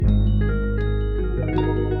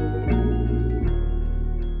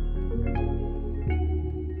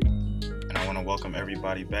welcome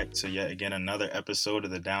everybody back to yet again another episode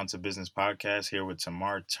of the Down to Business podcast here with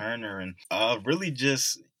Tamar Turner. And really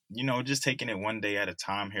just taking it one day at a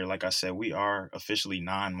time here. Like I said, we are officially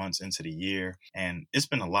 9 months into the year, and it's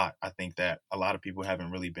been a lot. I think that a lot of people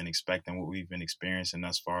haven't really been expecting what we've been experiencing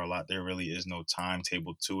thus far. A lot. There really is no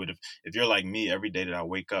timetable to it. If you're like me, every day that I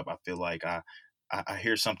wake up, I feel like I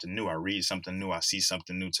hear something new, I read something new, I see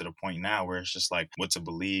something new, to the point now where it's just like what to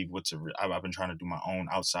believe, I've been trying to do my own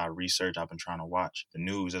outside research. I've been trying to watch the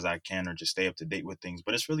news as I can or just stay up to date with things.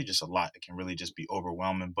 But it's really just a lot. It can really just be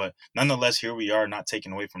overwhelming. But nonetheless, here we are, not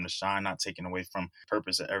taking away from the shine, not taking away from the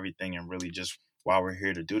purpose of everything, and really just why we're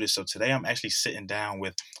here to do this. So today I'm actually sitting down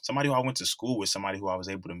with somebody who I went to school with, somebody who I was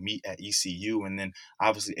able to meet at ECU, and then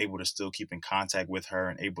obviously able to still keep in contact with her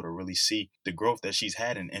and able to really see the growth that she's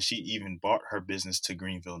had. And she even brought her business to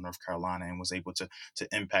Greenville, North Carolina, and was able to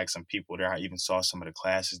impact some people there. I even saw some of the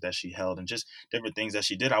classes that she held and just different things that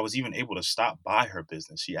she did. I was even able to stop by her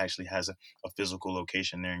business. She actually has a physical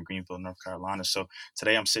location there in Greenville, North Carolina. So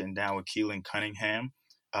today I'm sitting down with Keelan Cunningham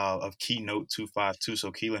of Keynote 252.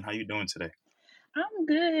 So Keelan, how you doing today? I'm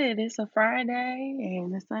good. It's a Friday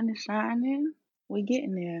and the sun is shining. We're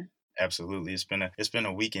getting there. Absolutely. It's been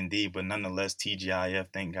a week indeed, but nonetheless, TGIF,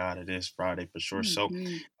 thank God it is Friday for sure. So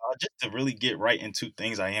hmm just to really get right into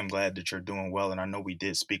things, I am glad that you're doing well. And I know we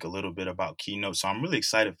did speak a little bit about Keynote. So I'm really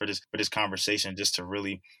excited for this conversation, just to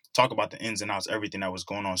really talk about the ins and outs, everything that was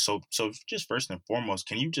going on. So just first and foremost,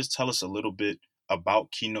 can you just tell us a little bit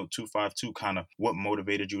about Keynote 252, kind of what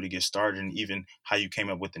motivated you to get started and even how you came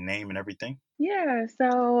up with the name and everything? Yeah,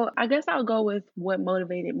 so I guess I'll go with what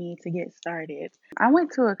motivated me to get started. I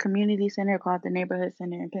went to a community center called the Neighborhood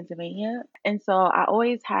Center in Pennsylvania. And so I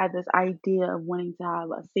always had this idea of wanting to have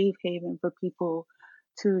a safe haven for people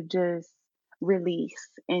to just release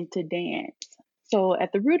and to dance. So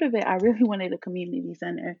at the root of it, I really wanted a community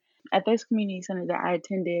center. At this community center that I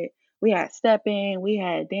attended, we had stepping, we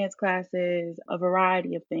had dance classes, a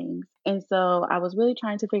variety of things. And so I was really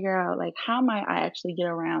trying to figure out like how might I actually get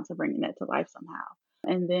around to bringing that to life somehow.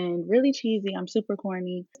 And then really cheesy, I'm super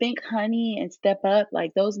corny. Think Honey and Step Up,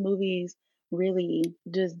 like those movies really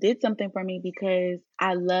just did something for me because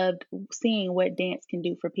I loved seeing what dance can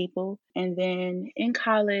do for people. And then in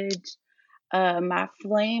college, my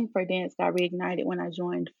flame for dance got reignited when I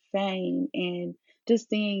joined Fame, and just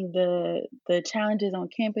seeing the challenges on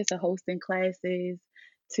campus of hosting classes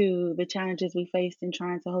to the challenges we faced in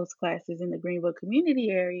trying to host classes in the Greenville community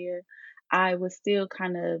area, I was still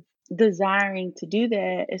kind of desiring to do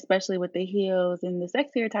that, especially with the heels and the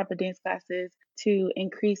sexier type of dance classes to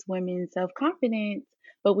increase women's self confidence.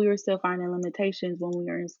 But we were still finding limitations when we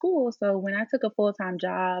were in school. So when I took a full time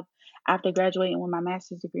job after graduating with my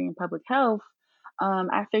master's degree in public health,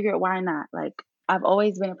 I figured why not? Like, I've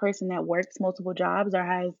always been a person that works multiple jobs or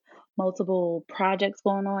has multiple projects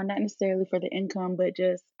going on, not necessarily for the income, but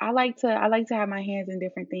just I like to have my hands in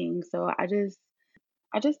different things. So I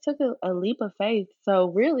just took a leap of faith.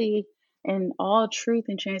 So really, in all truth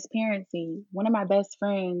and transparency, one of my best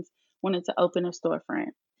friends wanted to open a storefront.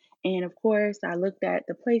 And of course, I looked at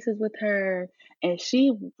the places with her, and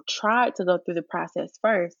she tried to go through the process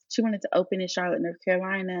first. She wanted to open in Charlotte, North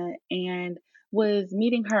Carolina, and was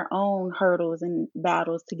meeting her own hurdles and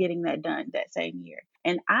battles to getting that done that same year.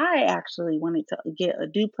 And I actually wanted to get a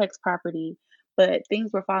duplex property, but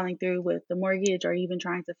things were falling through with the mortgage or even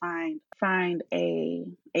trying to find a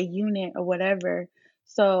unit or whatever.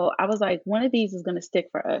 So I was like, one of these is going to stick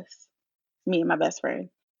for us, me and my best friend.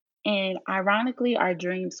 And ironically, our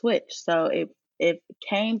dream switched. So it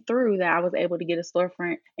came through that I was able to get a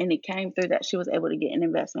storefront, and it came through that she was able to get an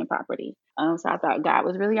investment property. So I thought God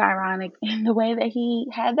was really ironic in the way that He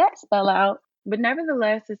had that spell out. But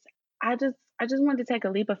nevertheless, I just wanted to take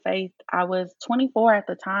a leap of faith. I was 24 at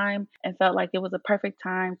the time and felt like it was a perfect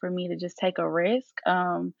time for me to just take a risk.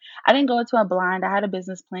 I didn't go into a blind. I had a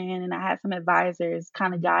business plan and I had some advisors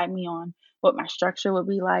kind of guide me on what my structure would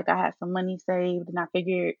be like. I had some money saved and I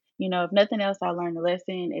figured, if nothing else, I learned a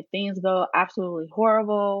lesson. If things go absolutely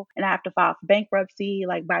horrible and I have to file for bankruptcy,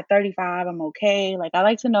 like by 35, I'm okay. Like I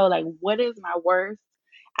like to know like what is my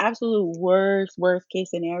absolute worst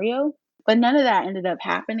case scenario. But none of that ended up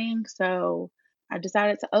happening. So I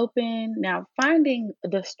decided to open. Now finding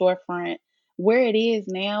the storefront where it is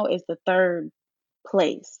now is the third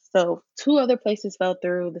place. So two other places fell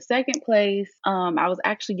through. The second place, I was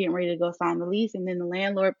actually getting ready to go sign the lease, and then the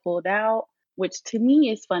landlord pulled out, which to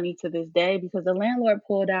me is funny to this day because the landlord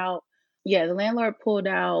pulled out. Yeah, the landlord pulled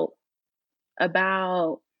out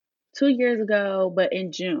about 2 years ago, but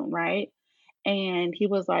in June, right? And he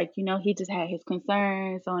was like, he just had his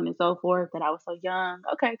concerns, so on and so forth, that I was so young.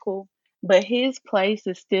 Okay, cool. but his place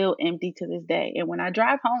is still empty to this day. And when I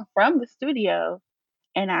drive home from the studio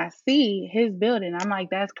and I see his building, I'm like,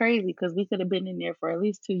 that's crazy because we could have been in there for at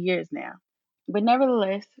least 2 years now. But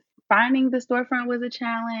nevertheless, finding the storefront was a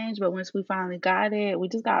challenge. But once we finally got it, we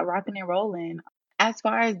just got rocking and rolling. As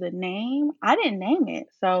far as the name, I didn't name it.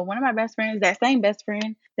 So one of my best friends, that same best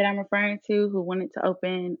friend that I'm referring to, who wanted to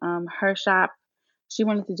open her shop, she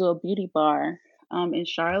wanted to do a beauty bar in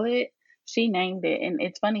Charlotte. She named it, and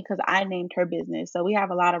it's funny because I named her business. So we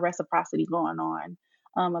have a lot of reciprocity going on,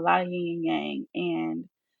 a lot of yin and yang. And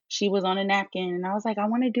she was on a napkin, and I was like, I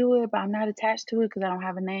want to do it, but I'm not attached to it because I don't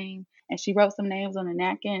have a name. And she wrote some names on the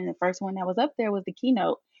napkin, and the first one that was up there was the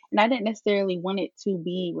keynote. And I didn't necessarily want it to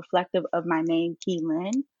be reflective of my name,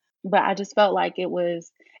 Keylin, but I just felt like it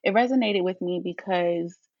resonated with me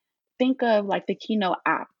because think of like the Keynote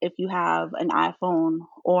app if you have an iPhone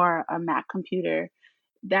or a Mac computer.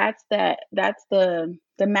 That's the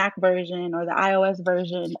Mac version or the iOS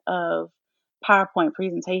version of PowerPoint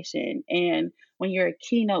presentation. And when you're a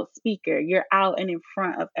keynote speaker, you're out and in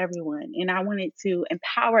front of everyone. And I wanted to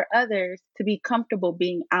empower others to be comfortable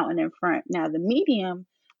being out and in front. Now, the medium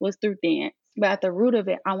was through dance, but at the root of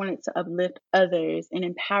it, I wanted to uplift others and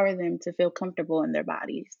empower them to feel comfortable in their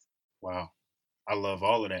bodies. Wow. I love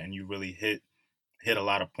all of that. And you really hit a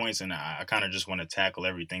lot of points, and I kind of just want to tackle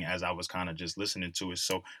everything as I was kind of just listening to it.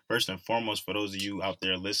 So first and foremost, for those of you out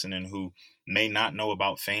there listening who may not know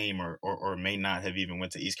about Fame, or may not have even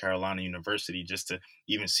went to East Carolina University, just to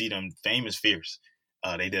even see them, Fame is fierce.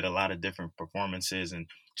 They did a lot of different performances and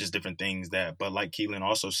just different things that, but like Keelan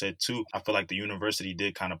also said too, I feel like the university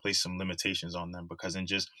did kind of place some limitations on them, because in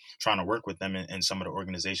just trying to work with them in some of the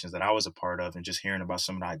organizations that I was a part of, and just hearing about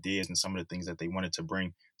some of the ideas and some of the things that they wanted to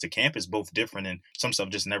bring to campus, both different and some stuff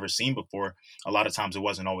just never seen before. A lot of times it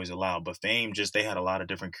wasn't always allowed, but Fame just, they had a lot of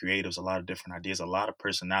different creatives, a lot of different ideas, a lot of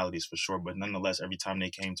personalities for sure. But nonetheless, every time they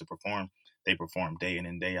came to perform, they perform day in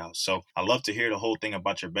and day out. So I love to hear the whole thing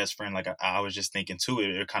about your best friend. Like I was just thinking too,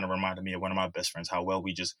 it kind of reminded me of one of my best friends, how well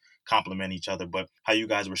we just complement each other, but how you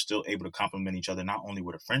guys were still able to complement each other, not only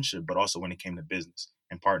with a friendship, but also when it came to business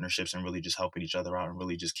and partnerships, and really just helping each other out, and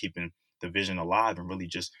really just keeping the vision alive, and really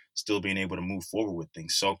just still being able to move forward with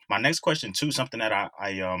things. So my next question too, something that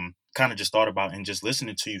I kind of just thought about and just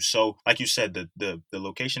listening to you. So like you said, the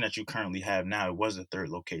location that you currently have now, it was the third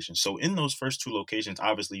location. So in those first two locations,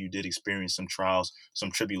 obviously you did experience some trials,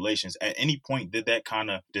 some tribulations. At any point, did that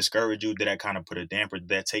kind of discourage you? Did that kind of put a damper? Did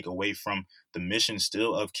that take away from the mission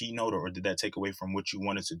still of Keynote, or did that take away from what you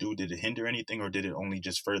wanted to do? Did it hinder anything, or did it only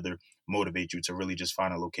just further motivate you to really just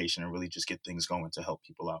find a location and really just get things going to help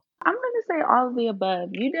people out? I'm going to say all of the above.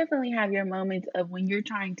 You definitely have your moments of when you're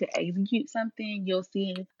trying to execute something, you'll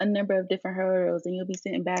see a number of different hurdles and you'll be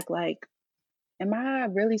sitting back like, am I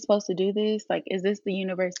really supposed to do this? Like, is this the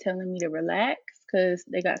universe telling me to relax because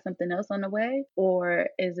they got something else on the way? Or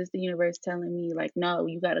is this the universe telling me, like, no,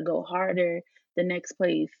 you got to go harder? The next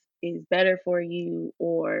place is better for you,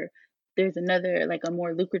 or there's another, like, a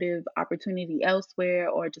more lucrative opportunity elsewhere,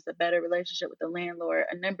 or just a better relationship with the landlord,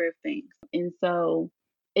 a number of things. And so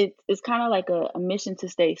it's kind of like a mission to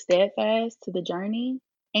stay steadfast to the journey.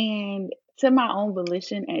 And to my own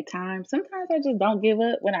volition at times. Sometimes I just don't give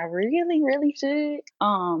up when I really, really should.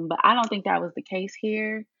 But I don't think that was the case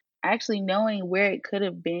here. Actually knowing where it could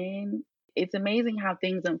have been, it's amazing how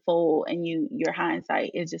things unfold and your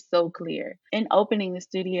hindsight is just so clear. In opening the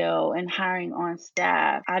studio and hiring on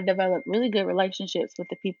staff, I developed really good relationships with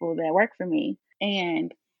the people that work for me.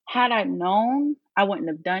 And had I known, I wouldn't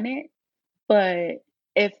have done it. But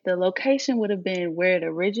if the location would have been where it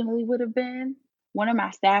originally would have been, one of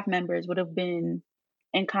my staff members would have been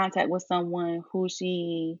in contact with someone who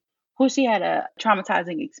she had a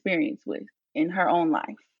traumatizing experience with in her own life.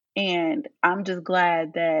 And I'm just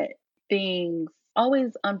glad that things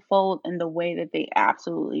always unfold in the way that they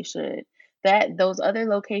absolutely should. That those other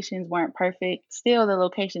locations weren't perfect. Still, the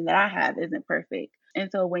location that I have isn't perfect.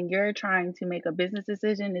 And so when you're trying to make a business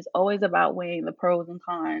decision, it's always about weighing the pros and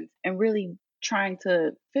cons and really trying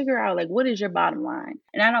to figure out like what is your bottom line.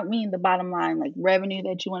 And I don't mean the bottom line like revenue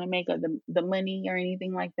that you want to make, or the money or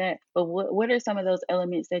anything like that, but what are some of those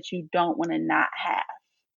elements that you don't want to not have,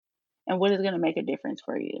 and what is going to make a difference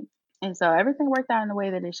for you. And so everything worked out in the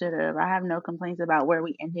way that it should have. I have no complaints about where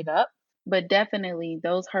we ended up, but definitely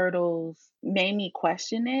those hurdles made me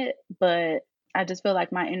question it. But I just feel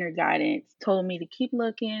like my inner guidance told me to keep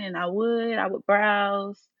looking, and I would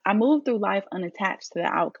browse. I move through life unattached to the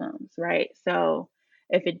outcomes, right? So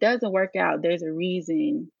if it doesn't work out, there's a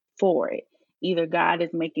reason for it. Either God is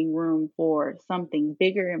making room for something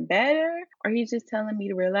bigger and better, or He's just telling me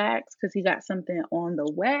to relax because He got something on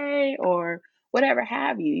the way, or whatever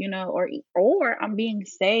have you, or I'm being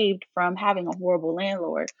saved from having a horrible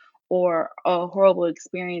landlord or a horrible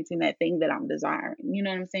experience in that thing that I'm desiring. You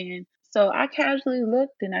know what I'm saying? So I casually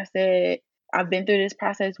looked and I said, I've been through this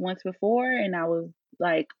process once before, and I was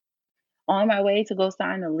like on my way to go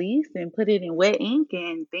sign the lease and put it in wet ink,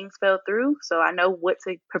 and things fell through. So I know what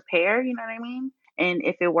to prepare, you know what I mean? And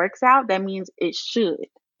if it works out, that means it should.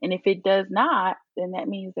 And if it does not, then that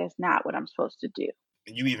means that's not what I'm supposed to do.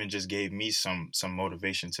 You even just gave me some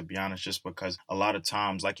motivation, to be honest, just because a lot of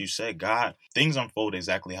times, like you said, God, things unfold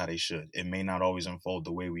exactly how they should. It may not always unfold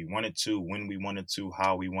the way we wanted to, when we wanted to,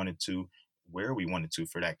 how we wanted to, where we wanted to,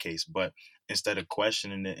 for that case. But instead of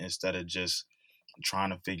questioning it, instead of just trying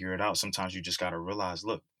to figure it out, sometimes you just got to realize,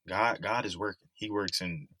 look, God is working. He works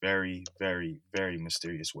in very, very, very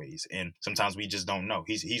mysterious ways, and sometimes we just don't know.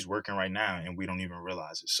 He's working right now and we don't even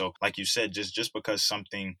realize it. So like you said, just because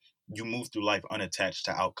something, you move through life unattached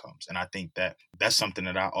to outcomes, and I think that that's something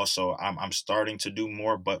that I'm starting to do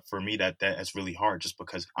more. But for me, that's really hard, just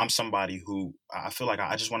because I'm somebody who, I feel like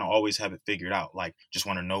I just want to always have it figured out. Like, just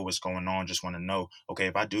want to know what's going on, just want to know, okay,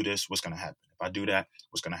 if I do this, what's going to happen? If I do that,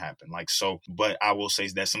 what's going to happen? Like, so, but I will say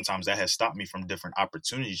that sometimes that has stopped me from different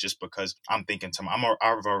opportunities, just because I'm thinking to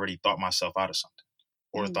I've already thought myself out of something,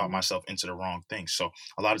 or thought Hmm. myself into the wrong thing. So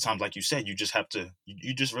a lot of times, like you said, you just have to,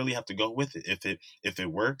 you just really have to go with it. If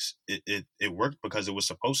it works, it worked because it was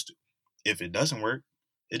supposed to. If it doesn't work,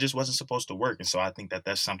 it just wasn't supposed to work. And so I think that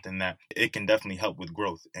that's something that it can definitely help with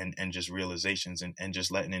growth, and just realizations, and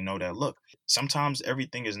just letting it know that, look, sometimes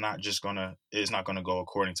everything is not gonna go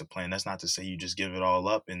according to plan. That's not to say you just give it all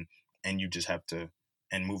up, and you just have to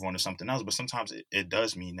and move on to something else. But sometimes it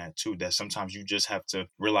does mean that too, that sometimes you just have to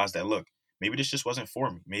realize that, look, maybe this just wasn't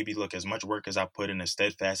for me. Maybe, look, as much work as I put in, as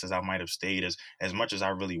steadfast as I might have stayed, as much as I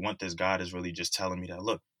really want this, God is really just telling me that,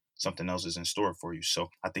 look, something else is in store for you. So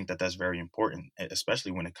I think that that's very important,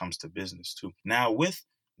 especially when it comes to business too. Now, with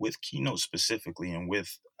Keynote specifically, and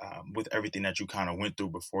with everything that you kind of went through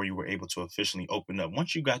before you were able to officially open up,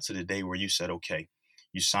 once you got to the day where you said, okay,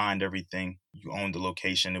 you signed everything, you owned the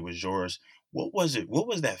location, it was yours. What was it? What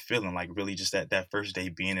was that feeling like? Really, just that first day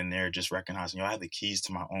being in there, just recognizing, I have the keys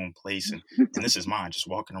to my own place, and this is mine. Just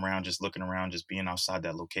walking around, just looking around, just being outside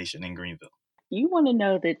that location in Greenville. You want to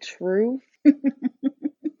know the truth?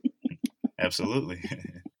 Absolutely.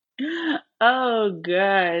 Oh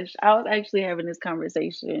gosh, I was actually having this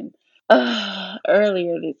conversation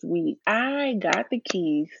earlier this week. I got the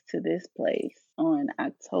keys to this place on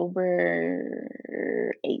October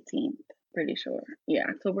 18th, pretty sure. Yeah,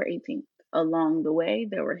 October 18th. Along the way,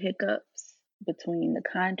 there were hiccups between the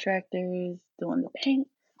contractors doing the paint,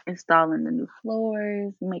 installing the new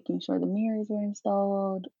floors, making sure the mirrors were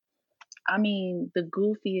installed. I mean, the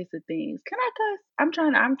goofiest of things. Can I cuss?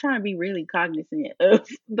 I'm trying to be really cognizant of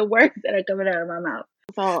the words that are coming out of my mouth.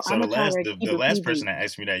 So So I'm the gonna try last to the, keep the it last PG. person that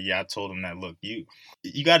asked me that, yeah, I told him that, look, you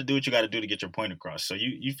got to do what you got to do to get your point across. So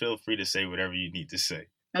you feel free to say whatever you need to say.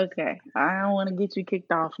 Okay. I don't want to get you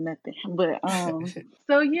kicked off nothing. But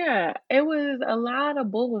so yeah, it was a lot of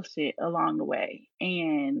bullshit along the way.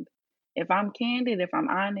 And if I'm candid, if I'm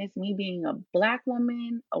honest, me being a black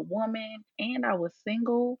woman, and I was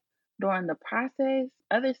single during the process,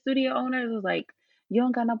 other studio owners was like, you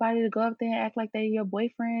don't got nobody to go up there and act like they're your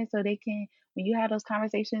boyfriend so they can, when you have those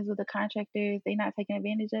conversations with the contractors, they not taking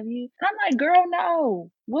advantage of you. And I'm like, girl,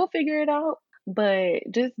 no, we'll figure it out. But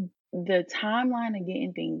just the timeline of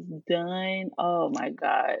getting things done, oh my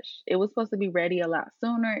gosh. It was supposed to be ready a lot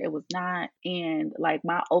sooner. It was not. And like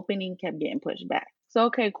my opening kept getting pushed back. So,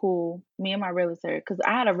 okay, cool. Me and my realtor, because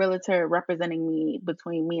I had a realtor representing me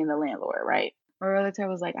between me and the landlord, right? My realtor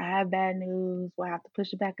was like, I have bad news. We'll have to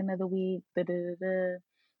push it back another week. Da, da, da, da.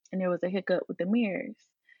 And there was a hiccup with the mirrors.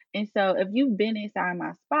 And so, if you've been inside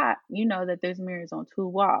my spot, you know that there's mirrors on two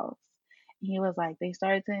walls. He was like, they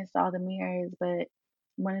started to install the mirrors, but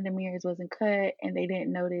one of the mirrors wasn't cut and they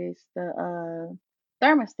didn't notice the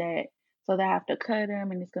thermostat. So they have to cut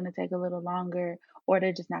them and it's going to take a little longer, or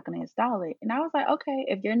they're just not going to install it. And I was like, okay,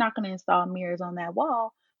 if you're not going to install mirrors on that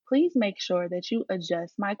wall, please make sure that you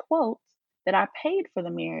adjust my quotes that I paid for the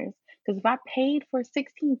mirrors. Because if I paid for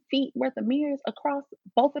 16 feet worth of mirrors across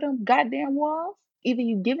both of them goddamn walls, either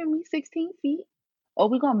you giving me 16 feet or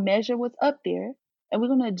we're going to measure what's up there and we're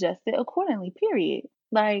going to adjust it accordingly, period.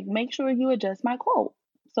 Like, make sure you adjust my quote.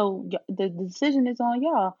 So the decision is on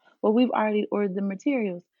y'all. Well, we've already ordered the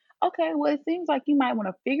materials. Okay, well, it seems like you might want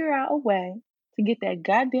to figure out a way to get that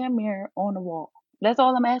goddamn mirror on the wall. That's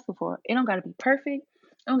all I'm asking for. It don't gotta be perfect.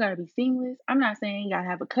 It don't gotta be seamless. I'm not saying you gotta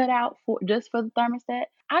have a cutout for just for the thermostat.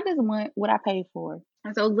 I just want what I paid for.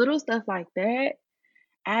 And so little stuff like that,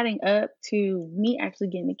 adding up to me actually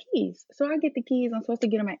getting the keys. So I get the keys. I'm supposed to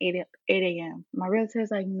get them at 8 a.m. My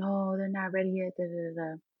realtor's like, no, they're not ready yet. Da, da,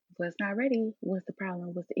 da. Well, it's not ready. What's the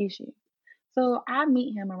problem? What's the issue? So I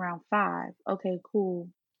meet him around 5. Okay, cool.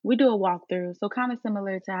 We do a walkthrough. So kind of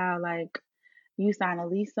similar to how like you sign a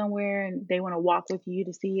lease somewhere and they want to walk with you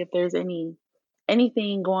to see if there's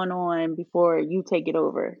anything going on before you take it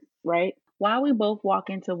over, right? While we both walk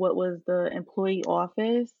into what was the employee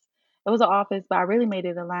office, it was an office, but I really made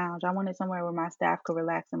it a lounge. I wanted somewhere where my staff could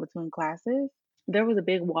relax in between classes. There was a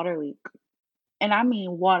big water leak. And I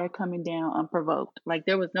mean water coming down unprovoked. Like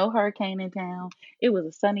there was no hurricane in town. It was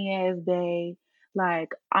a sunny ass day. Like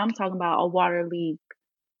I'm talking about a water leak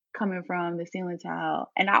coming from the ceiling tile.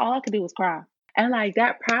 And all I could do was cry. And like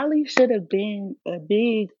that probably should have been a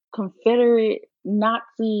big Confederate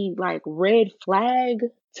Nazi like red flag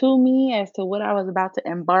to me as to what I was about to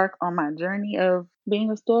embark on my journey of being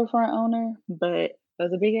a storefront owner. But it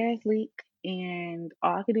was a big ass leak and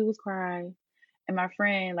all I could do was cry. And my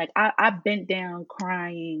friend, like I bent down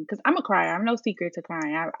crying because I'm a crier. I'm no secret to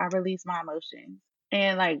crying. I release my emotions.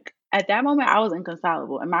 And like at that moment, I was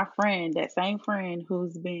inconsolable. And my friend, that same friend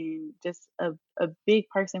who's been just a big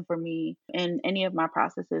person for me in any of my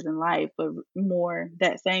processes in life, but more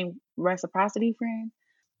that same reciprocity friend,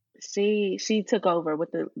 she took over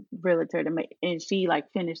with the realtor to make, and she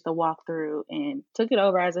like finished the walkthrough and took it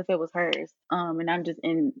over as if it was hers. And I'm just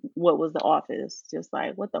in what was the office, just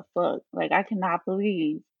like what the fuck? Like I cannot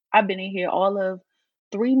believe I've been in here all of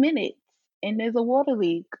 3 minutes and there's a water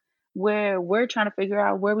leak where we're trying to figure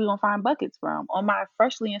out where we're gonna find buckets from on my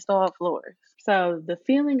freshly installed floors. So the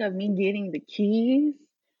feeling of me getting the keys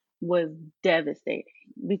was devastating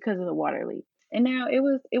because of the water leak. And now it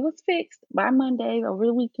was fixed by Monday over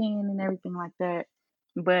the weekend and everything like that.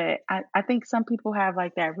 But I think some people have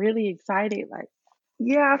like that really excited, like,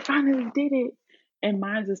 yeah, I finally did it. And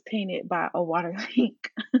mine is tainted by a water leak.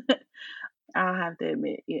 I'll have to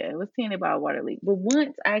admit, yeah, it was tainted by a water leak. But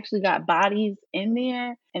once I actually got bodies in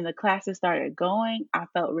there and the classes started going, I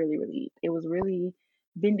felt really relieved. It was really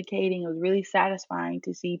vindicating. It was really satisfying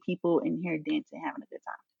to see people in here dancing, having a good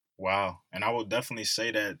time. Wow. And I will definitely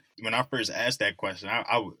say that when I first asked that question,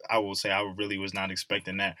 I will say I really was not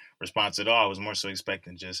expecting that response at all. I was more so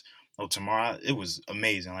expecting just, oh, tomorrow, it was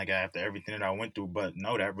amazing. Like after everything that I went through. But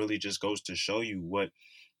no, that really just goes to show you what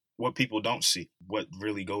people don't see, what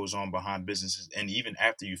really goes on behind businesses. And even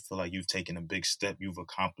after you feel like you've taken a big step, you've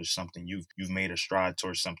accomplished something, you've made a stride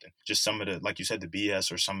towards something. Just some of the, like you said, the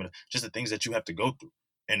BS or some of the just the things that you have to go through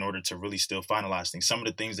in order to really still finalize things. Some of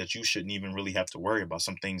the things that you shouldn't even really have to worry about,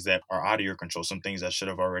 some things that are out of your control, some things that should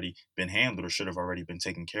have already been handled or should have already been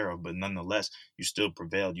taken care of. But nonetheless, you still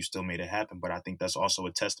prevailed, you still made it happen. But I think that's also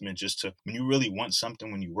a testament just to when you really want something,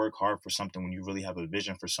 when you work hard for something, when you really have a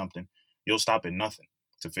vision for something, you'll stop at nothing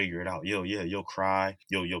to figure it out. You'll cry,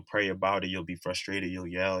 you'll pray about it, you'll be frustrated, you'll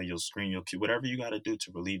yell, you'll scream, you'll whatever you got to do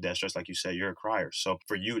to relieve that stress. Like you said, you're a crier, so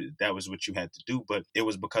for you that was what you had to do. But it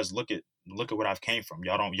was because look at what I've came from.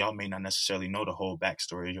 Y'all may not necessarily know the whole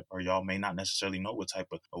backstory, or y'all may not necessarily know what type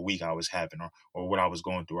of a week I was having, or what I was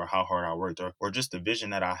going through, or how hard I worked, or just the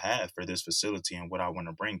vision that I have for this facility and what I want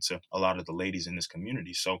to bring to a lot of the ladies in this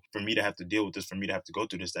community. So for me to have to deal with this, for me to have to go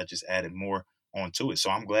through this, that just added more onto it. So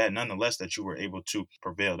I'm glad nonetheless that you were able to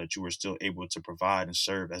prevail, that you were still able to provide and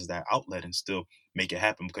serve as that outlet and still make it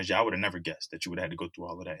happen, because I would have never guessed that you would have had to go through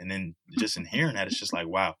all of that. And then just in hearing that, it's just like,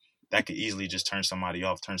 wow, that could easily just turn somebody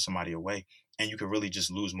off, turn somebody away, and you could really just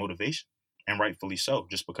lose motivation. And rightfully so,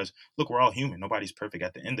 just because look, we're all human. Nobody's perfect.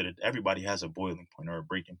 At the end of it, everybody has a boiling point or a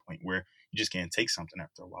breaking point where you just can't take something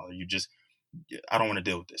after a while, or you just I don't want to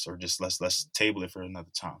deal with this, or just let's table it for another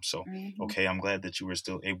time. So Hmm. okay, I'm glad that you were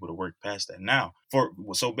still able to work past that. Now, for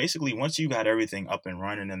so basically, once you got everything up and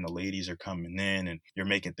running, and the ladies are coming in, and you're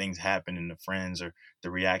making things happen, and the friends or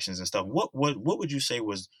the reactions and stuff, what would you say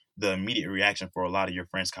was the immediate reaction for a lot of your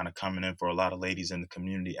friends kind of coming in, for a lot of ladies in the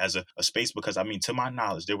community as a space? Because I mean, to my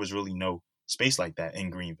knowledge, there was really no space like that in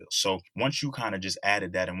Greenville. So once you kind of just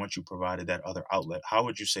added that, and once you provided that other outlet, how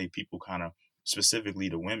would you say people kind of, specifically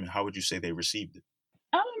the women, how would you say they received it?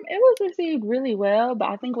 It was received really well, but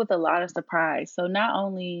I think with a lot of surprise. So not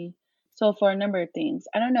only so for a number of things,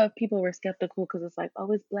 I don't know if people were skeptical because it's like,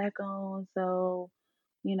 oh, it's black owned, so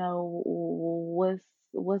what's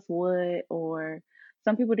what, or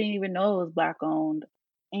some people didn't even know it was black owned,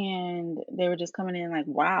 and they were just coming in like,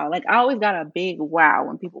 wow. Like I always got a big wow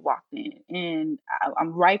when people walked in, and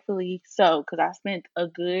I'm rightfully so because I spent a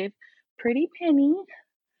good pretty penny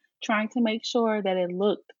trying to make sure that it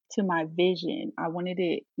looked to my vision. I wanted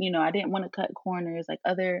it, I didn't want to cut corners like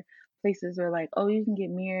other places were like, oh, you can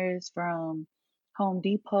get mirrors from, Home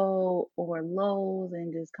Depot or Lowe's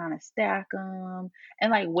and just kind of stack them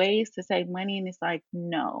and like ways to save money. And it's like,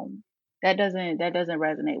 no, that doesn't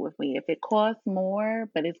resonate with me. If it costs more,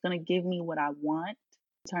 but it's gonna give me what I want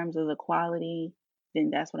in terms of the quality, then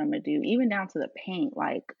that's what I'm gonna do. Even down to the paint.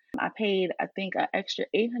 Like I paid, I think, an extra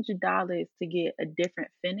 $800 to get a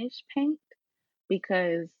different finish paint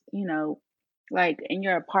because, like in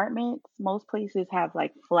your apartments, most places have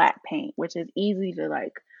like flat paint, which is easy to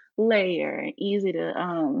like layer and easy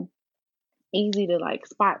to like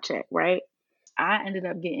spot check, right? I ended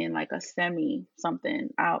up getting like a semi something.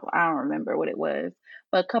 I don't remember what it was,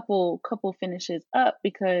 but couple finishes up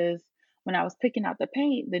because when I was picking out the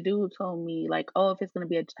paint, the dude told me like, oh, if it's gonna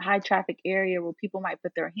be a high traffic area where people might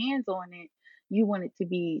put their hands on it, you want it to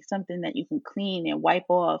be something that you can clean and wipe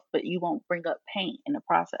off, but you won't bring up paint in the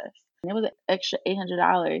process. And it was an extra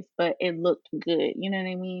 $800, but it looked good. You know what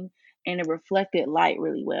I mean? And it reflected light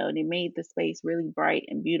really well, and it made the space really bright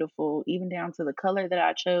and beautiful, even down to the color that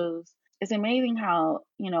I chose. It's amazing how,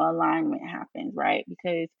 alignment happens, right?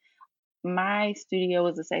 Because my studio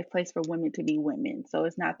was a safe place for women to be women. So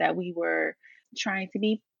it's not that we were trying to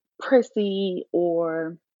be prissy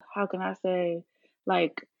or how can I say,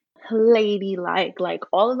 like ladylike. Like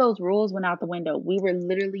all of those rules went out the window. We were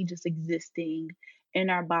literally just existing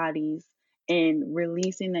in our bodies and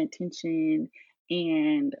releasing that tension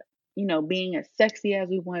and being as sexy as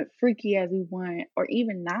we want, freaky as we want, or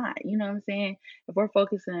even not. You know what I'm saying? If we're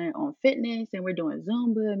focusing on fitness and we're doing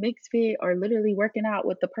Zumba, mixed fit, or literally working out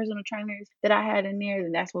with the personal trainers that I had in there,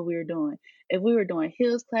 then that's what we were doing. If we were doing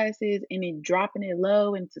heels classes and then dropping it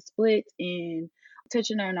low into splits and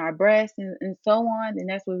touching on our breasts and so on, then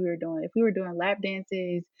that's what we were doing. If we were doing lap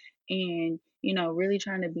dances and, really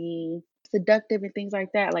trying to be seductive and things like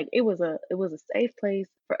that, like it was a safe place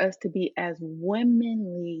for us to be as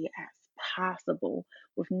womanly as possible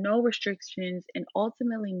with no restrictions and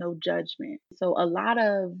ultimately no judgment. So a lot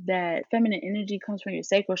of that feminine energy comes from your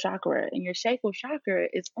sacral chakra, and your sacral chakra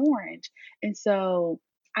is orange. And so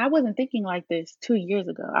I wasn't thinking like this 2 years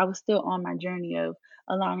ago. I was still on my journey of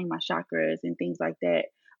aligning my chakras and things like that.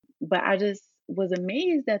 But I just was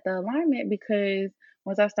amazed at the alignment because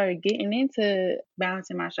once I started getting into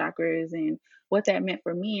balancing my chakras and what that meant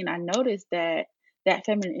for me, and I noticed that that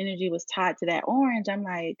feminine energy was tied to that orange, I'm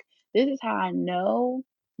like, this is how I know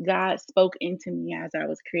God spoke into me as I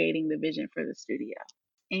was creating the vision for the studio.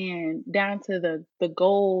 And down to the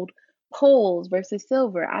gold poles versus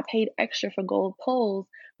silver. I paid extra for gold poles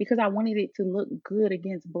because I wanted it to look good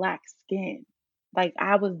against black skin. Like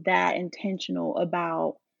I was that intentional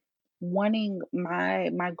about wanting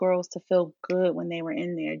my girls to feel good when they were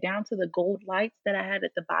in there, down to the gold lights that I had at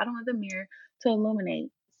the bottom of the mirror to illuminate.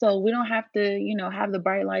 So we don't have to, have the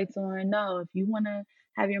bright lights on. No, if you want to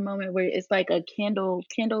have your moment where it's like a candle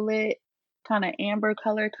lit kind of amber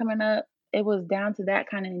color coming up, it was down to that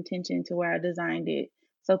kind of intention to where I designed it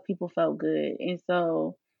so people felt good. And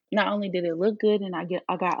so not only did it look good and I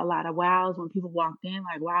got a lot of wows when people walked in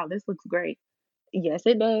like, wow, this looks great. Yes,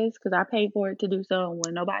 it does, because I paid for it to do so, and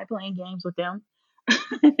when nobody playing games with them.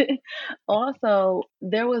 Also,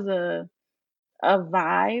 there was a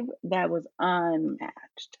vibe that was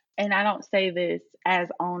unmatched. And I don't say this as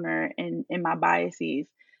owner and in my biases.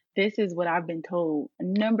 This is what I've been told a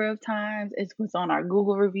number of times. It's what's on our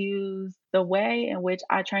Google reviews. The way in which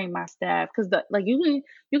I train my staff, because like you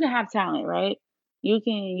can have talent, right? You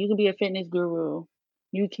can be a fitness guru.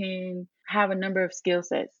 You can have a number of skill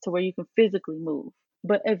sets to where you can physically move.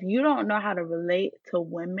 But if you don't know how to relate to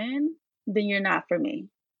women, then you're not for me.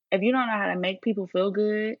 If you don't know how to make people feel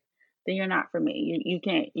good, then you're not for me. You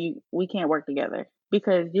can't we can't work together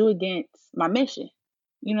because you against my mission.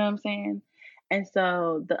 You know what I'm saying? And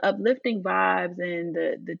so the uplifting vibes and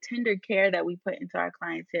the tender care that we put into our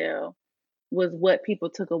clientele was what people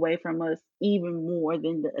took away from us even more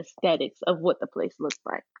than the aesthetics of what the place looks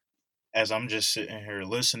like. As I'm just sitting here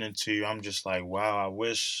listening to you, I'm just like, wow, I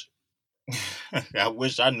wish I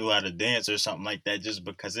wish I knew how to dance or something like that, just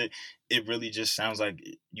because it really just sounds like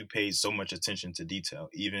you paid so much attention to detail.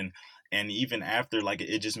 Even after, like,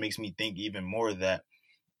 it just makes me think even more that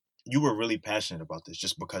you were really passionate about this,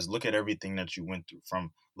 just because look at everything that you went through,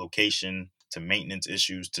 from location to maintenance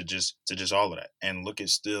issues to just all of that, and look at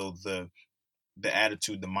still the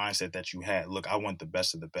attitude, the mindset that you had. Look, I want the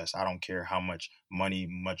best of the best. I don't care how much money,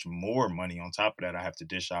 much more money on top of that I have to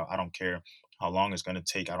dish out. I don't care how long it's going to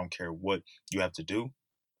take. I don't care what you have to do,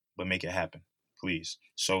 but make it happen, please.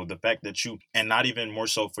 So the fact that you, and not even more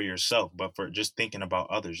so for yourself, but for just thinking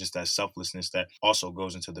about others, just that selflessness that also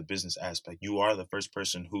goes into the business aspect. You are the first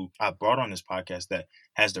person who I brought on this podcast that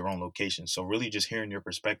has their own location. So really just hearing your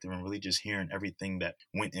perspective and really just hearing everything that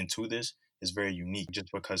went into this, is very unique,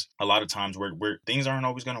 just because a lot of times we're things aren't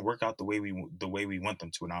always going to work out the way we want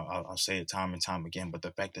them to. And I'll say it time and time again, but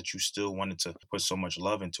the fact that you still wanted to put so much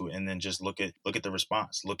love into it, and then just look at the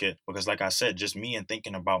response, look at, because like I said, just me and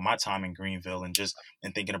thinking about my time in Greenville, and just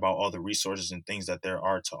and thinking about all the resources and things that there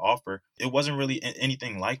are to offer, it wasn't really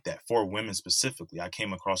anything like that for women specifically. I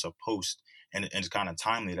came across a post, and it's kind of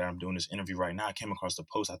timely that I'm doing this interview right now. I came across the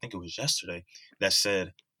post, I think it was yesterday, that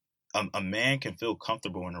said, a man can feel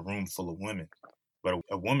comfortable in a room full of women, but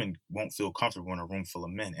a woman won't feel comfortable in a room full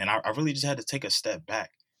of men. And I really just had to take a step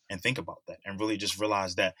back and think about that, and really just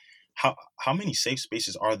realize that how many safe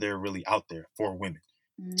spaces are there really out there for women,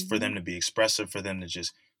 for Mm-hmm. them to be expressive, for them to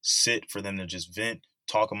just sit, for them to just vent,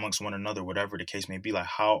 talk amongst one another, whatever the case may be. Like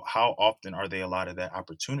how often are they allotted that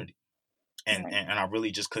opportunity? Right. And I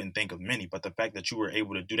really just couldn't think of many. But the fact that you were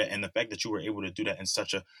able to do that, and the fact that you were able to do that in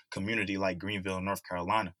such a community like Greenville, North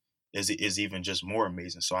Carolina, is even just more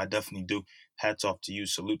amazing. So I definitely do, hats off to you,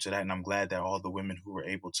 salute to that, and I'm glad that all the women who were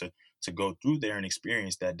able to go through there and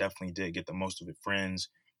experience that definitely did get the most of it. Friends,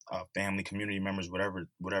 family, community members,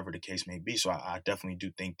 whatever the case may be. So I definitely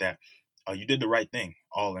do think that. You did the right thing,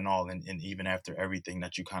 all in all, and even after everything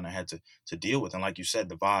that you kind of had to deal with, and like you said,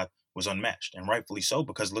 the vibe was unmatched, and rightfully so,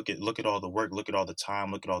 because look at all the work, look at all the time,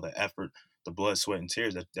 look at all the effort, the blood, sweat, and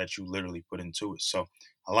tears that you literally put into it. So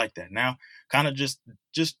I like that. Now, kind of just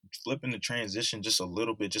flipping the transition just a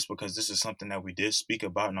little bit, just because this is something that we did speak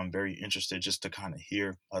about, and I'm very interested just to kind of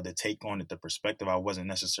hear the take on it, the perspective. I wasn't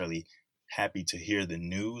necessarily happy to hear the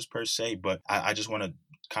news per se, but I just want to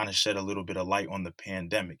kind of shed a little bit of light on the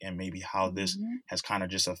pandemic, and maybe how this Mm-hmm. has kind of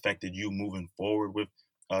just affected you moving forward with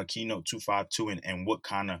Keynote 252, and what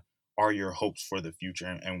kind of are your hopes for the future,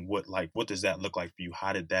 and what does that look like for you?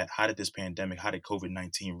 How did this pandemic, how did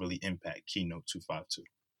COVID-19 really impact Keynote 252?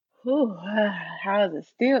 Whew, how is it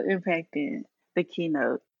still impacting the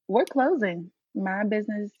keynote? We're closing my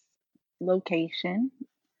business location.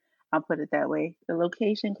 I'll put it that way. The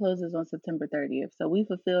location closes on September 30th. So we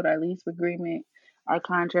fulfilled our lease agreement. Our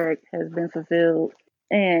contract has been fulfilled.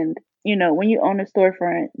 And when you own a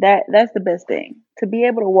storefront, that's the best thing. To be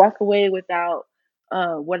able to walk away without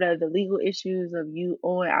what are the legal issues of you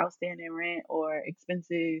owing outstanding rent or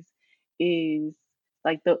expenses is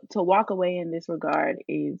like the to walk away in this regard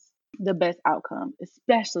is the best outcome,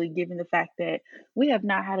 especially given the fact that we have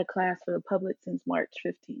not had a class for the public since March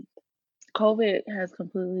 15th. COVID has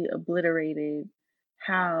completely obliterated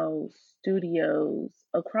how studios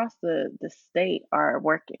across the state are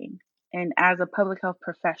working. And as a public health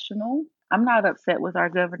professional, I'm not upset with our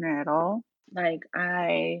governor at all. Like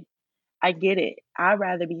I get it. I'd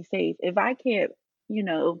rather be safe. If I can't, you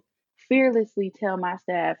know, fearlessly tell my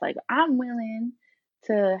staff, like, I'm willing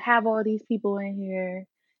to have all these people in here,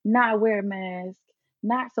 not wear masks,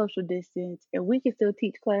 not social distance, and we can still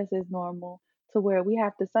teach class as normal, to where we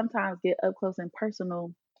have to sometimes get up close and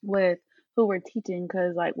personal with who we're teaching.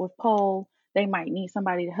 Because, like, with Paul, they might need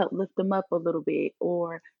somebody to help lift them up a little bit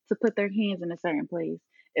or to put their hands in a certain place.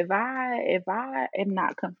 If I am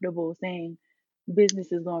not comfortable saying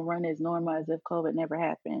business is going to run as normal as if COVID never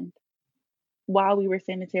happened. While we were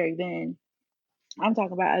sanitary then, I'm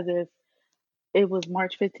talking about as if it was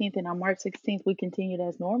March 15th and on March 16th we continued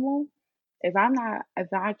as normal. If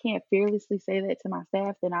I can't fearlessly say that to my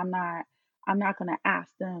staff, then I'm not going to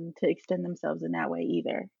ask them to extend themselves in that way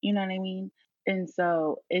either. You know what I mean? And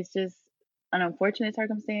so it's just an unfortunate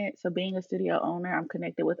circumstance. So being a studio owner, I'm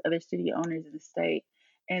connected with other studio owners in the state,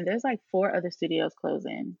 and there's like four other studios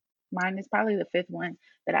closing. Mine is probably the fifth one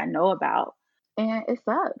that I know about, and it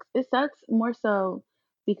sucks. It sucks more so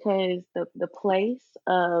because the place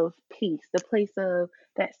of peace, the place of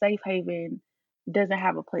that safe haven, doesn't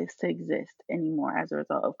have a place to exist anymore as a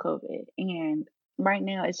result of COVID. And right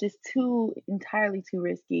now, it's just too entirely too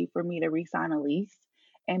risky for me to re-sign a lease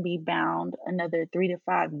and be bound another 3 to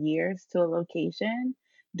 5 years to a location,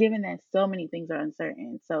 given that so many things are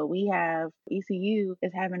uncertain. So we have ECU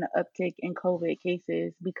is having an uptick in COVID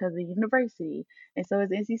cases because of the university, and so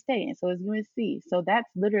is NC State, and so is UNC. So that's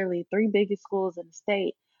literally three biggest schools in the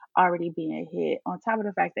state already being hit. On top of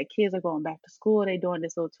the fact that kids are going back to school, they're doing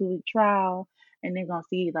this little 2 week trial, and they're gonna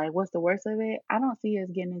see like what's the worst of it. I don't see us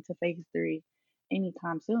getting into phase 3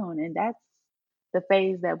 anytime soon, and that's the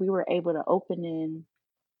phase that we were able to open in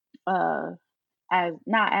uh as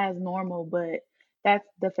not as normal, but that's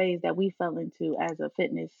the phase that we fell into as a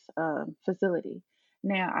fitness facility.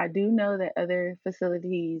 Now, I do know that other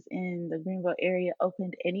facilities in the Greenville area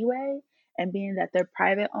opened anyway, and being that they're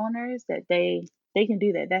private owners, that they can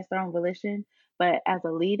do that. That's their own volition. But as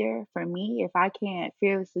a leader, for me, if I can't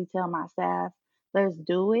fearlessly tell my staff, let's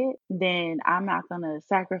do it, then I'm not gonna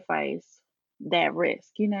sacrifice that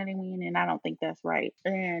risk, you know what I mean? And I don't think that's right.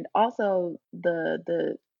 And also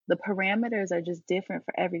the parameters are just different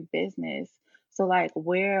for every business. So like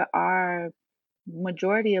where our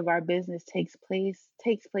majority of our business takes place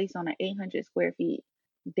on an 800 square feet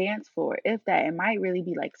dance floor. If that, it might really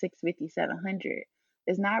be like 650, 700.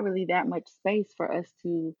 It's not really that much space for us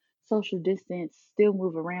to social distance, still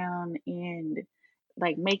move around, and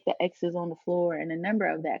like make the X's on the floor and a number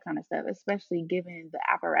of that kind of stuff, especially given the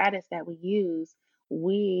apparatus that we use.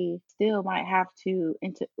 We still might have to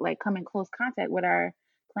like come in close contact with our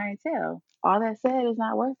clientele. All that said, it's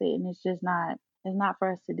not worth it, and it's not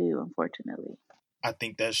for us to do, unfortunately. I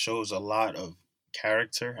think that shows a lot of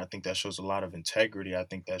character. I think that shows a lot of integrity. I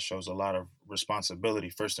think that shows a lot of responsibility,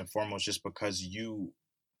 first and foremost, just because you've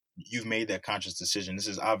made that conscious decision. This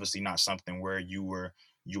is obviously not something where you were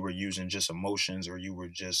using just emotions, or you were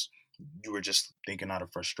just thinking out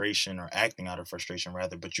of frustration, or acting out of frustration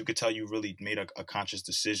rather, but you could tell you really made a conscious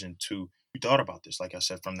decision to you thought about this, like I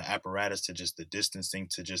said, from the apparatus to just the distancing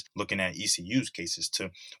to just looking at ECU's cases, to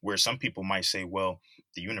where some people might say, well,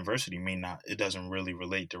 the university may not, it doesn't really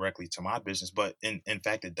relate directly to my business, but in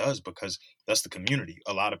fact it does, because that's the community.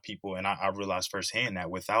 A lot of people, and I realized firsthand that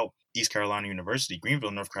without East Carolina University,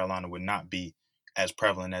 Greenville, North Carolina would not be as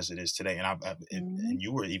prevalent as it is today. And Hmm. and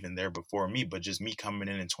you were even there before me, but just me coming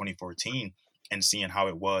in 2014 and seeing how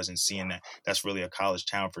it was, and seeing that that's really a college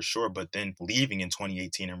town for sure, but then leaving in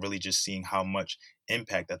 2018 and really just seeing how much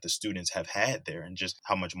impact that the students have had there, and just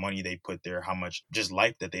how much money they put there, how much just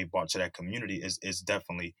life that they brought to that community is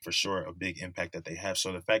definitely for sure a big impact that they have.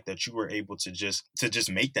 So the fact that you were able to just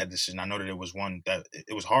make that decision, I know that it was one that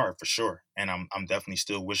it was hard for sure, and I'm definitely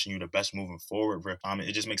still wishing you the best moving forward.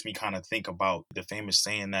 It just makes me kind of think about the famous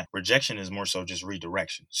saying that rejection is more so just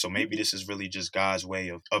redirection. So maybe Hmm. this is really just God's way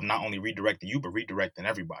of not only redirecting you, but redirecting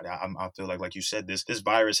everybody. I feel like you said, this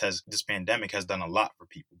pandemic has done a lot for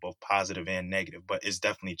people, both positive and negative, but it's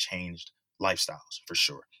definitely changed lifestyles for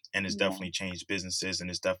sure, and it's Yeah. definitely changed businesses,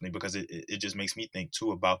 and it's definitely because it just makes me think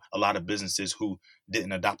too about a lot of businesses who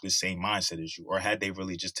didn't adopt the same mindset as you, or had they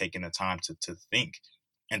really just taken the time to think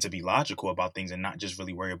and to be logical about things, and not just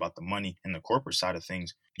really worry about the money and the corporate side of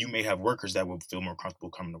things. You may have workers that would feel more comfortable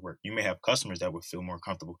coming to work. You may have customers that would feel more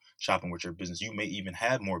comfortable shopping with your business. You may even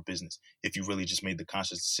have more business if you really just made the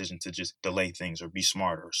conscious decision to just delay things, or be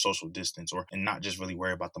smarter, or social distance, or and not just really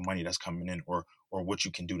worry about the money that's coming in, or what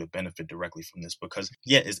you can do to benefit directly from this. Because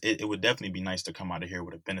yeah, it would definitely be nice to come out of here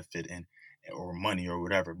with a benefit, and or money or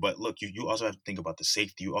whatever. But look, you also have to think about the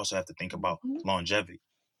safety. You also have to think about Hmm. longevity.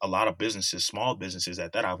 A lot of businesses, small businesses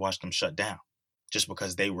at that, I've watched them shut down just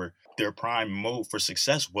because their prime mode for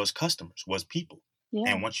success was customers, was people.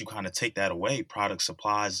 Yeah. And once you kind of take that away, product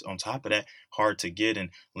supplies on top of that, hard to get and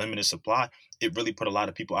limited supply, it really put a lot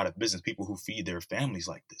of people out of business, people who feed their families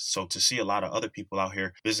like this. So to see a lot of other people out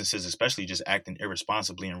here, businesses especially, just acting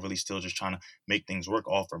irresponsibly and really still just trying to make things work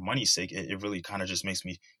all for money's sake, it really kind of just makes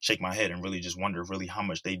me shake my head and really just wonder really how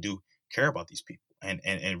much they do care about these people, and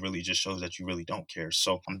really just shows that you really don't care.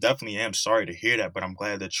 So I'm definitely am sorry to hear that, but I'm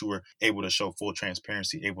glad that you were able to show full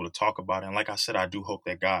transparency, able to talk about it. And like I said, I do hope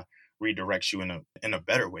that God redirects you in a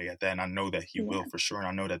better way at that, and I know that He will Yeah. for sure. And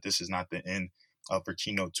I know that this is not the end for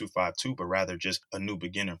Keynote 252, but rather just a new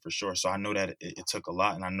beginning for sure. So I know that it took a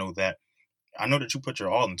lot, and I know that you put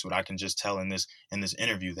your all into it. I can just tell in this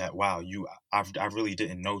interview that wow, I really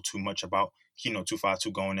didn't know too much about Keynote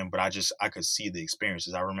 252 going in, but I could see the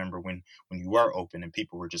experiences. I remember when you were open and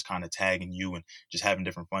people were just kind of tagging you and just having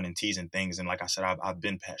different fun and teasing things. And like I said, I've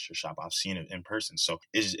been past your shop. I've seen it in person. So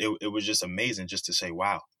it was just amazing just to say,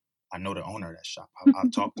 wow, I know the owner of that shop.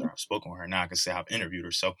 I've talked to her. I've spoken with her. Now I can say I've interviewed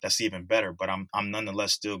her. So that's even better. But I'm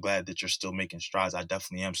nonetheless still glad that you're still making strides. I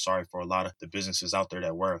definitely am sorry for a lot of the businesses out there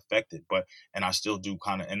that were affected. But and I still do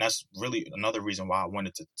kind of, and that's really another reason why I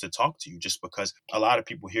wanted to talk to you, just because a lot of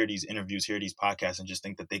people hear these interviews, hear these podcasts, and just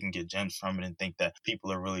think that they can get gems from it, and think that people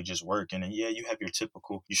are really just working. And yeah, you have your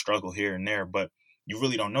typical, you struggle here and there, but you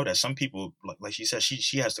really don't know that some people, like she said,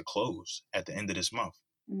 she has to close at the end of this month.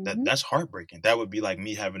 Hmm. That's heartbreaking. That would be like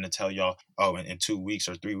me having to tell y'all, oh, in 2 weeks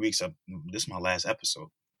or 3 weeks, this is my last episode.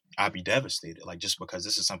 I'd be devastated, like, just because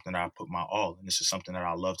this is something that I put my all in. This is something that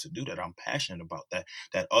I love to do, that I'm passionate about,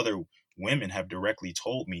 that other women have directly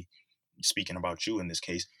told me, speaking about you in this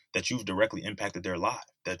case, that you've directly impacted their life,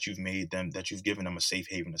 that you've made them, that you've given them a safe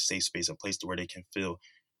haven, a safe space, a place to where they can feel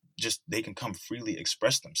just they can come freely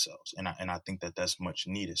express themselves, and I think that that's much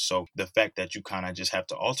needed. So the fact that you kind of just have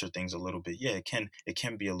to alter things a little bit, yeah, it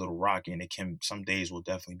can be a little rocky, and it can, some days will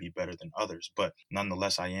definitely be better than others, but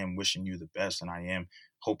nonetheless I am wishing you the best, and I am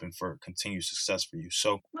hoping for continued success for you.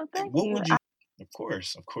 So Well, thank what you. would you, of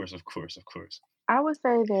course, of course, of course, of course. I would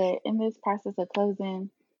say that in this process of closing,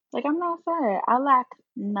 like I'm not sad. I lack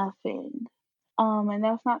nothing. And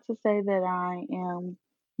that's not to say that I am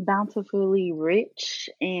bountifully rich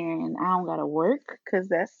and I don't gotta work, because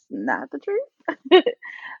that's not the truth.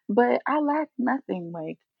 But I lack nothing.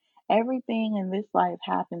 Like everything in this life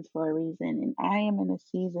happens for a reason, and I am in a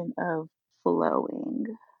season of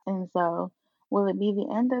flowing. And so, will it be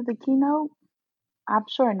the end of the keynote? I'm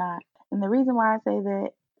sure not. And the reason why I say that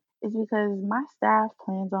is because my staff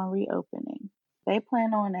plans on reopening. They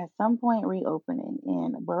plan on at some point reopening.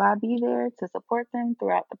 And will I be there to support them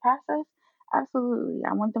throughout the process? Absolutely.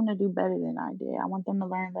 I want them to do better than I did. I want them to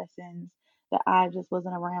learn lessons that I just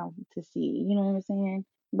wasn't around to see. You know what I'm saying?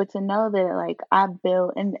 But to know that like I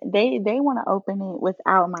built, and they want to open it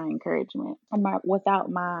without my encouragement, or without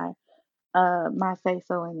my say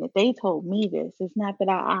so in it. They told me this. It's not that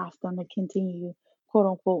I asked them to continue quote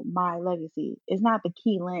unquote my legacy. It's not the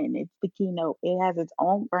key lens, it's the keynote. It has its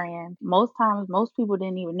own brand. Most times most people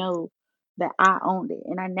didn't even know that I owned it.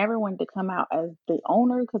 And I never wanted to come out as the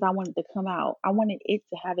owner because I wanted it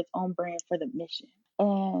to have its own brand for the mission.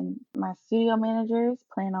 And my studio managers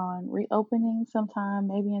plan on reopening sometime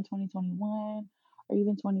maybe in 2021 or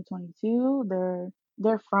even 2022.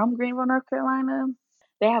 They're from Greenville, North Carolina.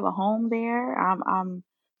 They have a home there. I'm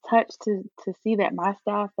touched to see that my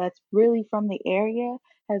staff that's really from the area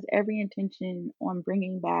has every intention on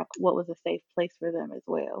bringing back what was a safe place for them as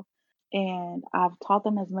well. And I've taught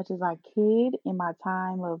them as much as I could in my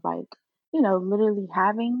time of like, literally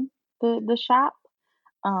having the shop.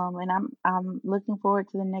 And I'm looking forward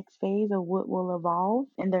to the next phase of what will evolve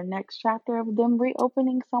in their next chapter of them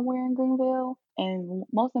reopening somewhere in Greenville. And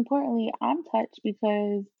most importantly, I'm touched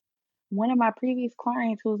because one of my previous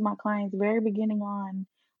clients, who was my client's very beginning on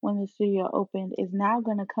when the studio opened, is now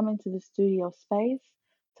going to come into the studio space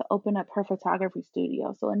to open up her photography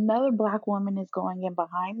studio. So another Black woman is going in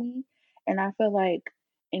behind me. And I feel like,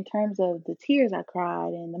 in terms of the tears I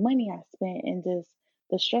cried and the money I spent and just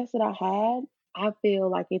the stress that I had, I feel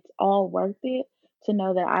like it's all worth it to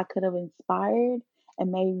know that I could have inspired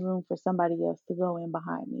and made room for somebody else to go in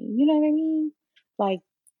behind me. You know what I mean? Like,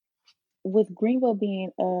 with Greenville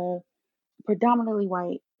being a predominantly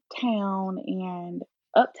white town, and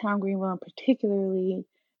uptown Greenville particularly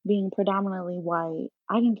being predominantly white,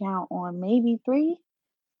 I can count on maybe three.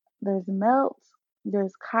 There's Melts,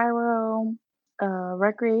 there's Cairo,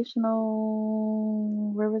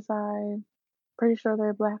 Recreational Riverside. Pretty sure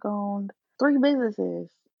they're black owned. Three businesses.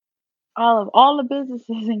 All the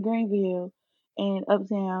businesses in Greenville and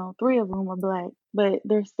Uptown, three of them are black, but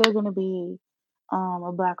there's still gonna be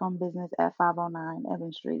a black owned business at 509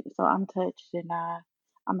 Evans Street. So I'm touched, and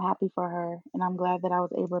I'm happy for her, and I'm glad that I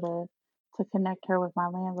was able to connect her with my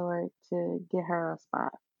landlord to get her a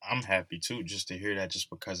spot. I'm happy too, just to hear that, just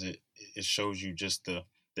because it shows you just the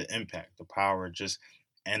impact, the power, just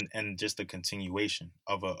and just the continuation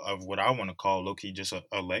of what I want to call low key just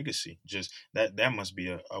a legacy. Just that must be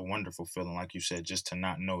a wonderful feeling, like you said, just to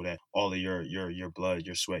not know that all of your blood,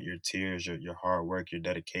 your sweat, your tears, your hard work, your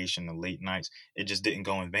dedication, the late nights, it just didn't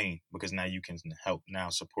go in vain, because now you can help now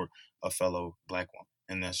support a fellow black woman.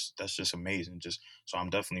 And that's just amazing. Just so I'm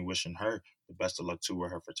definitely wishing her the best of luck too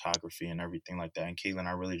with her photography and everything like that. And Caitlin,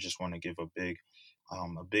 I really just want to give a big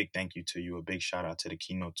thank you to you, a big shout out to the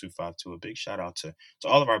Keynote 252, a big shout out to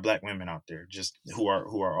all of our black women out there, just who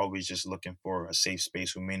are always just looking for a safe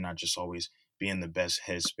space, who may not just always be in the best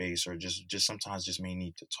headspace, or just sometimes just may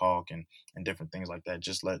need to talk and different things like that.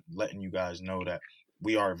 Just letting you guys know that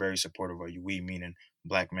we are very supportive of you. We meaning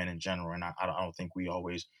black men in general, and I don't think we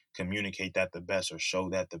always communicate that the best or show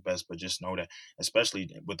that the best, but just know that,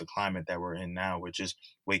 especially with the climate that we're in now, we're just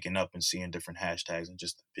waking up and seeing different hashtags and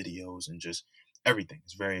just videos and just everything.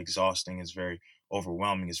 It's very exhausting. It's very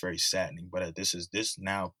overwhelming. It's very saddening. But this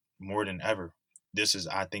now more than ever.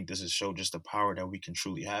 I think this is show just the power that we can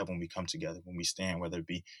truly have when we come together, when we stand, whether it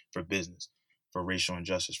be for business, for racial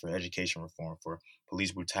injustice, for education reform, for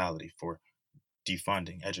police brutality, for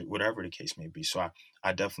defunding, whatever the case may be. So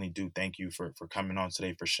I definitely do thank you for coming on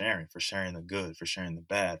today, for sharing the good, for sharing the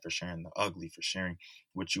bad, for sharing the ugly, for sharing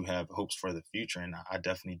what you have hopes for the future. And I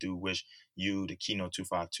definitely do wish you, the Keynote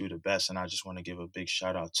 252, the best. And I just want to give a big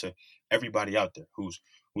shout out to everybody out there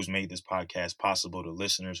who's made this podcast possible, the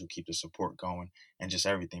listeners who keep the support going, and just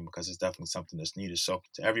everything, because it's definitely something that's needed. So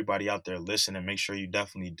to everybody out there listening, make sure you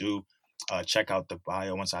definitely do check out the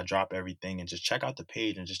bio once I drop everything, and just check out the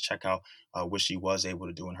page and just check out what she was able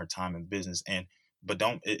to do in her time in business. And but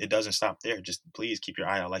don't it doesn't stop there. Just please keep your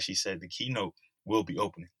eye out. Like she said, the keynote will be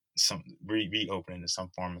opening some reopening in some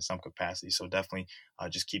form, in some capacity. So definitely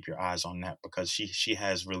just keep your eyes on that, because she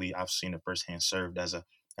has really, I've seen it firsthand, served as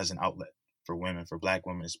an outlet for women, for Black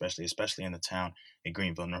women, especially in the town in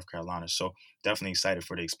Greenville, North Carolina. So definitely excited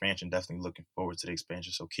for the expansion. Definitely looking forward to the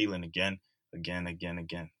expansion. So Keelan, again,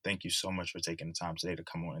 thank you so much for taking the time today to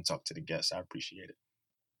come on and talk to the guests. I appreciate it.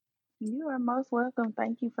 You are most welcome.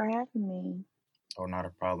 Thank you for having me. Oh, not a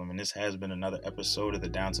problem. And this has been another episode of the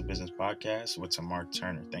Down to Business podcast with Tamar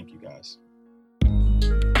Turner. Thank you guys.